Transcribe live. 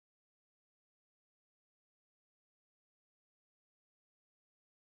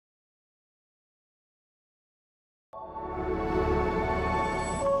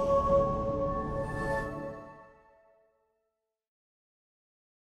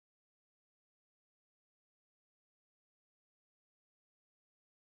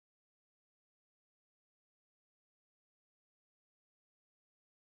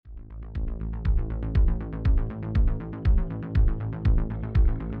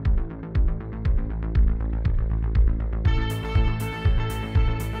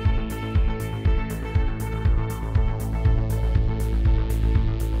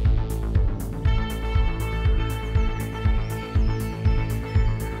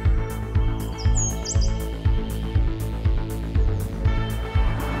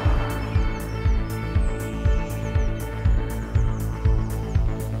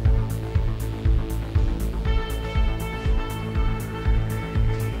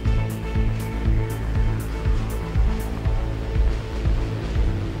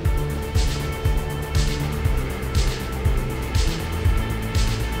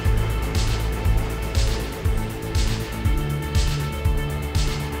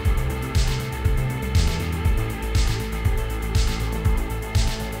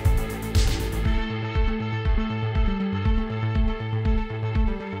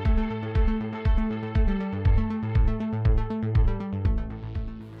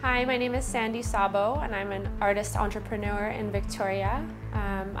Hi, my name is Szandi Szabo and I'm an artist entrepreneur in Victoria.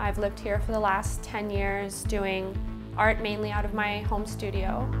 I've lived here for the last 10 years doing art mainly out of my home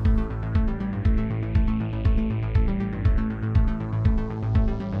studio.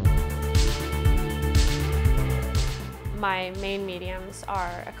 My main mediums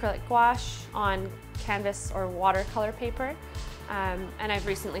are acrylic gouache on canvas or watercolor paper, and I've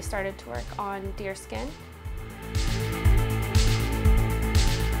recently started to work on deerskin.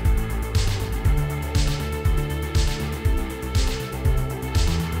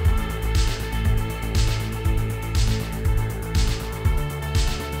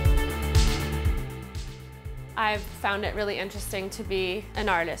 I've found it really interesting to be an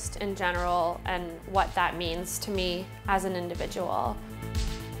artist in general and what that means to me as an individual.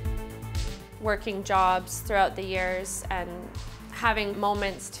 Working jobs throughout the years and having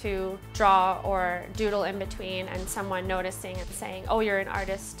moments to draw or doodle in between and someone noticing and saying, oh, you're an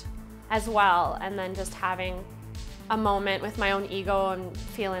artist as well, and then just having a moment with my own ego and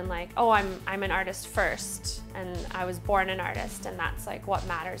feeling like, oh, I'm an artist first and I was born an artist and that's like what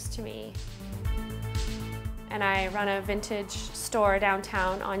matters to me. And I run a vintage store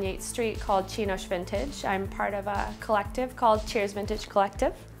downtown on Yates Street called Czínos Vintage. I'm part of a collective called Cheers Vintage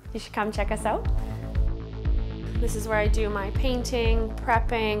Collective. You should come check us out. This is where I do my painting,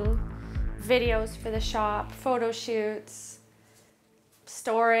 prepping, videos for the shop, photo shoots,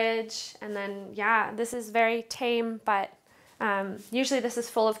 storage, and then yeah, this is very tame, but usually this is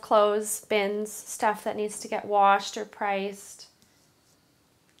full of clothes, bins, stuff that needs to get washed or priced.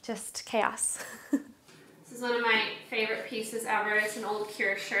 Just chaos. This is one of my favorite pieces ever. It's an old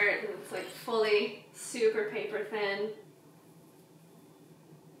Cure shirt and it's like fully super paper thin.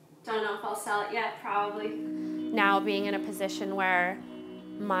 Don't know if I'll sell it yet, probably. Now being in a position where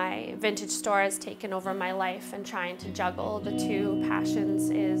my vintage store has taken over my life and trying to juggle the two passions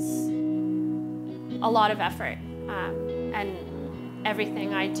is a lot of effort. And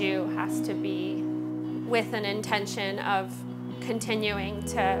everything I do has to be with an intention of continuing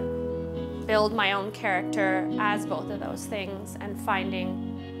to build my own character as both of those things and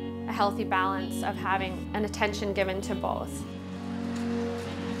finding a healthy balance of having an attention given to both.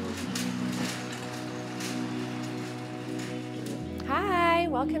 Hi,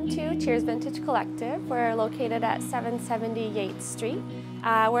 welcome to Cheers Vintage Collective. We're located at 770 Yates Street.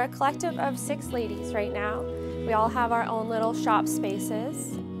 We're a collective of 6 ladies right now. We all have our own little shop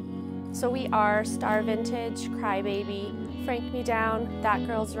spaces. So we are Star Vintage, Crybaby, Frank Me Down, That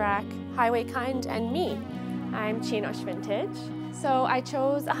Girl's Rack, Highway Kind, and me. I'm Czínos Vintage. So I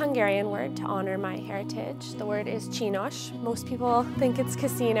chose a Hungarian word to honor my heritage. The word is Csínos. Most people think it's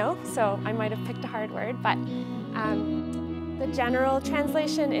casino, so I might have picked a hard word, but the general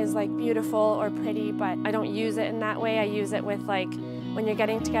translation is like beautiful or pretty, but I don't use it in that way. I use it with like when you're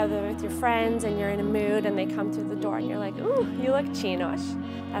getting together with your friends and you're in a mood and they come through the door and you're like, ooh, you look Csínos.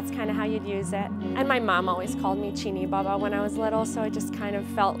 That's kind of how you'd use it. And my mom always called me Chini Baba when I was little, so it just kind of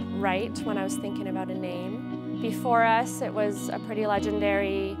felt right when I was thinking about a name. Before us, it was a pretty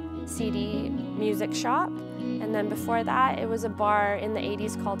legendary CD music shop. And then before that, it was a bar in the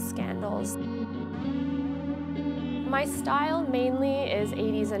 80s called Scandals. My style mainly is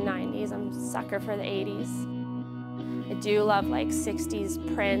 80s and 90s. I'm a sucker for the 80s. I do love like 60s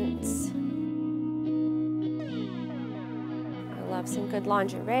prints. I love some good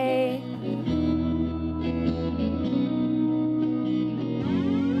lingerie.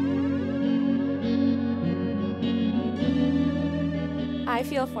 I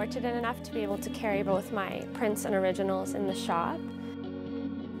feel fortunate enough to be able to carry both my prints and originals in the shop.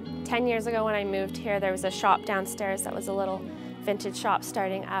 10 years ago when I moved here, there was a shop downstairs that was a little vintage shop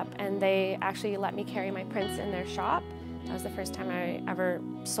starting up, and they actually let me carry my prints in their shop. That was the first time I ever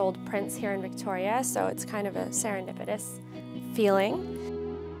sold prints here in Victoria, so it's kind of a serendipitous feeling.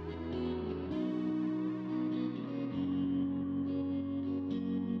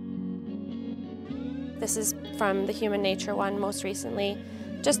 This is from the Human Nature one most recently,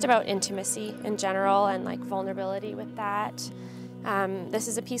 just about intimacy in general and like vulnerability with that. This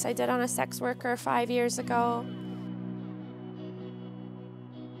is a piece I did on a sex worker 5 years ago.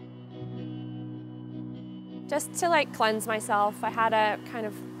 Just to like cleanse myself. I had a kind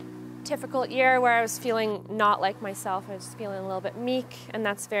of difficult year where I was feeling not like myself. I was feeling a little bit meek, and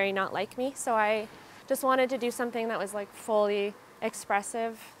that's very not like me. So I just wanted to do something that was like fully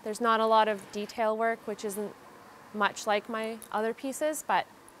expressive. There's not a lot of detail work, which isn't much like my other pieces, but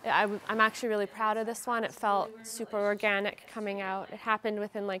I'm actually really proud of this one. It felt super organic coming out. It happened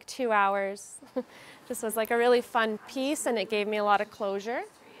within like 2 hours. This was like a really fun piece, and it gave me a lot of closure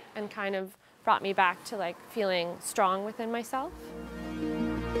and kind of brought me back to like feeling strong within myself.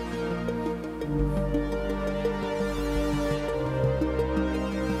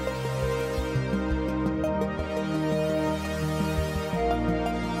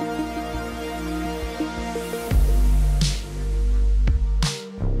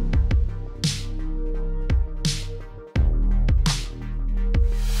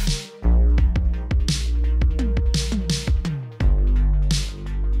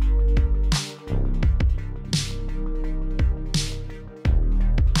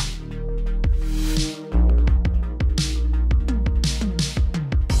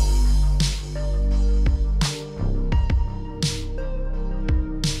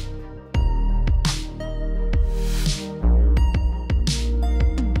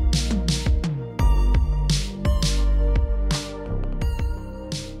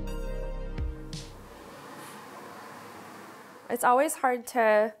 It's always hard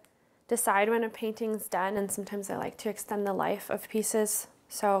to decide when a painting's done, and sometimes I like to extend the life of pieces.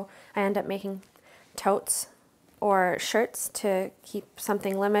 So I end up making totes or shirts to keep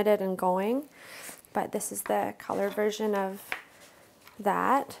something limited and going. But this is the color version of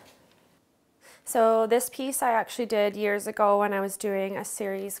that. So this piece I actually did years ago when I was doing a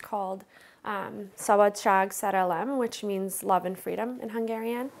series called Szabadság Szerelem, which means love and freedom in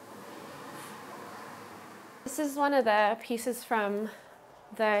Hungarian. This is one of the pieces from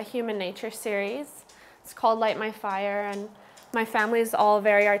the Human Nature series. It's called Light My Fire, and my family is all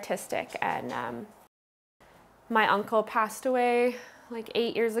very artistic, and my uncle passed away like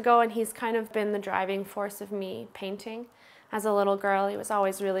 8 years ago, and he's kind of been the driving force of me painting. As a little girl, he was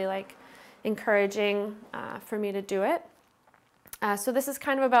always really like encouraging for me to do it. So this is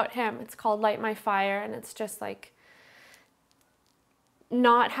kind of about him. It's called Light My Fire, and it's just like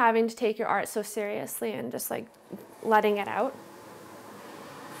not having to take your art so seriously and just like letting it out.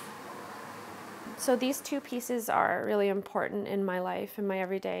 So these two pieces are really important in my life and my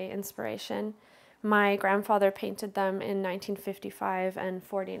everyday inspiration. My grandfather painted them in 1955 and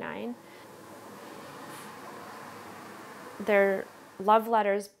 49. They're love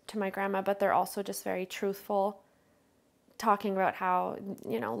letters to my grandma, but they're also just very truthful, talking about how,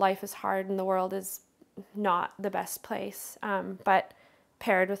 you know, life is hard and the world is not the best place, but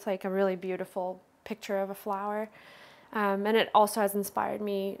paired with like a really beautiful picture of a flower. And it also has inspired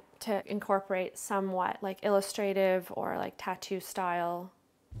me to incorporate somewhat like illustrative or like tattoo style.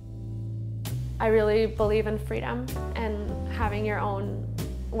 I really believe in freedom and having your own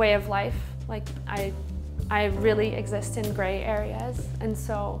way of life. Like I really exist in gray areas, and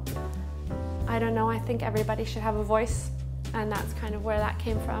so I don't know, I think everybody should have a voice, and that's kind of where that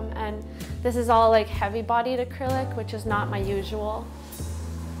came from. And this is all like heavy-bodied acrylic, which is not my usual.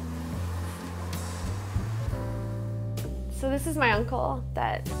 So this is my uncle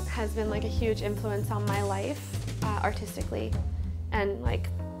that has been like a huge influence on my life, artistically and like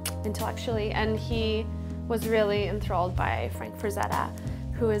intellectually, and he was really enthralled by Frank Frazetta,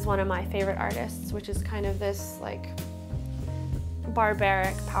 who is one of my favorite artists, which is kind of this like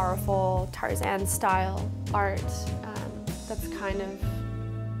barbaric, powerful Tarzan style art that's kind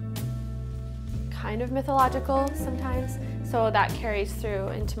of mythological sometimes. So that carries through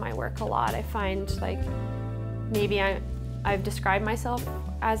into my work a lot. I find like maybe I've described myself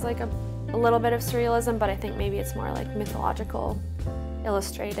as like a little bit of surrealism, but I think maybe it's more like mythological,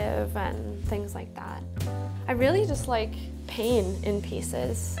 illustrative, and things like that. I really just like pain in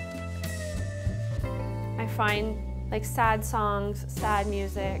pieces. I find like sad songs, sad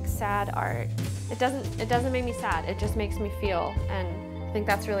music, sad art, it doesn't make me sad, it just makes me feel, and I think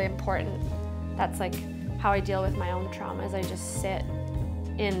that's really important. That's like how I deal with my own traumas. I just sit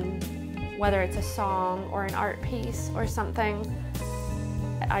in, whether it's a song or an art piece or something,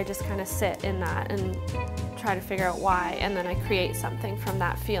 I just kind of sit in that and try to figure out why, and then I create something from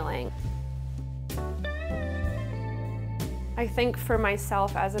that feeling. I think for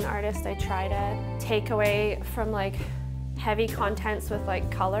myself as an artist, I try to take away from like heavy contents with like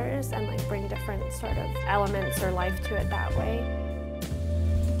colors and like bring different sort of elements or life to it that way.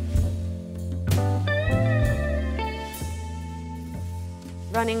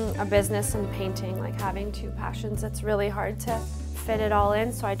 Running a business and painting, like having two passions, it's really hard to fit it all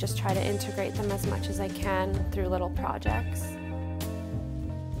in, so I just try to integrate them as much as I can through little projects.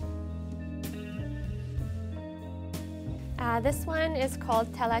 This one is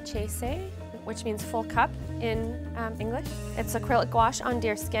called TELUS, which means full cup in English. It's acrylic gouache on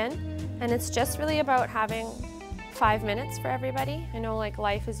deerskin, and it's just really about having 5 minutes for everybody. I know like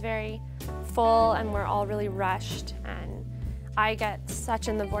life is very full and we're all really rushed, and I get such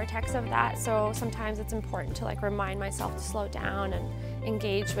in the vortex of that, so sometimes it's important to like remind myself to slow down and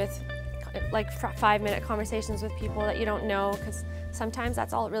engage with like 5-minute conversations with people that you don't know, because sometimes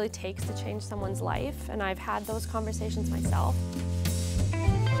that's all it really takes to change someone's life, and I've had those conversations myself.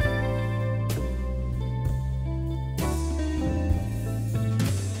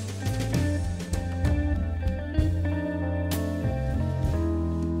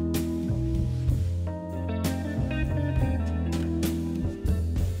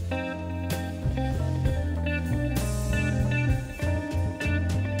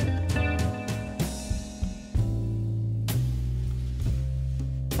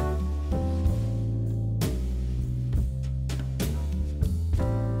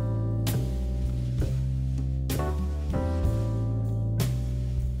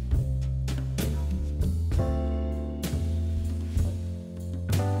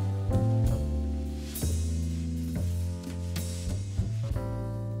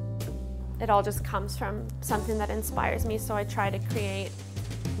 It all just comes from something that inspires me, so I try to create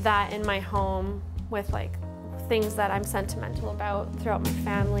that in my home with like things that I'm sentimental about throughout my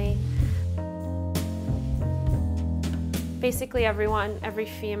family. Basically every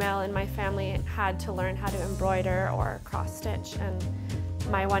female in my family had to learn how to embroider or cross stitch, and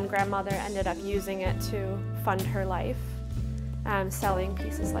my one grandmother ended up using it to fund her life, selling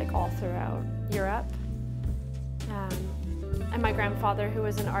pieces like all throughout Europe. And my grandfather, who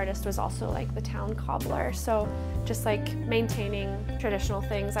was an artist, was also like the town cobbler. So just like maintaining traditional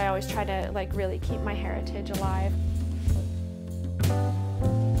things, I always try to like really keep my heritage alive.